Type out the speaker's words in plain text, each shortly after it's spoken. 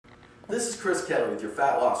This is Chris Kelly with your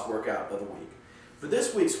fat loss workout of the week. For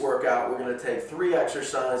this week's workout, we're going to take 3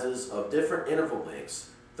 exercises of different interval lengths,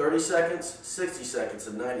 30 seconds, 60 seconds,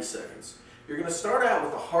 and 90 seconds. You're going to start out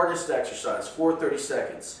with the hardest exercise for 30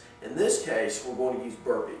 seconds. In this case, we're going to use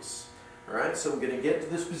burpees. Alright, so we're going to get to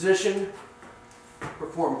this position,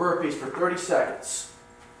 perform burpees for 30 seconds.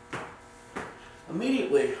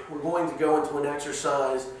 Immediately, we're going to go into an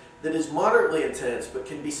exercise that is moderately intense but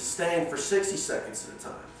can be sustained for 60 seconds at a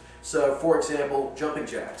time. So, for example, jumping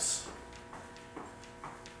jacks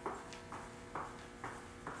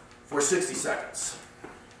for 60 seconds.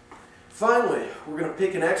 Finally, we're going to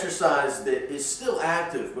pick an exercise that is still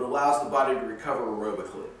active but allows the body to recover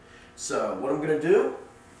aerobically. So, what I'm going to do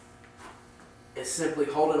is simply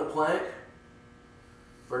hold in a plank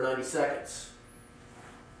for 90 seconds.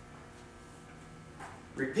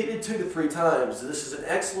 Repeated 2 to 3 times, this is an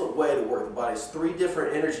excellent way to work the body's 3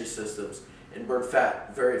 different energy systems and burn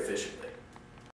fat very efficiently.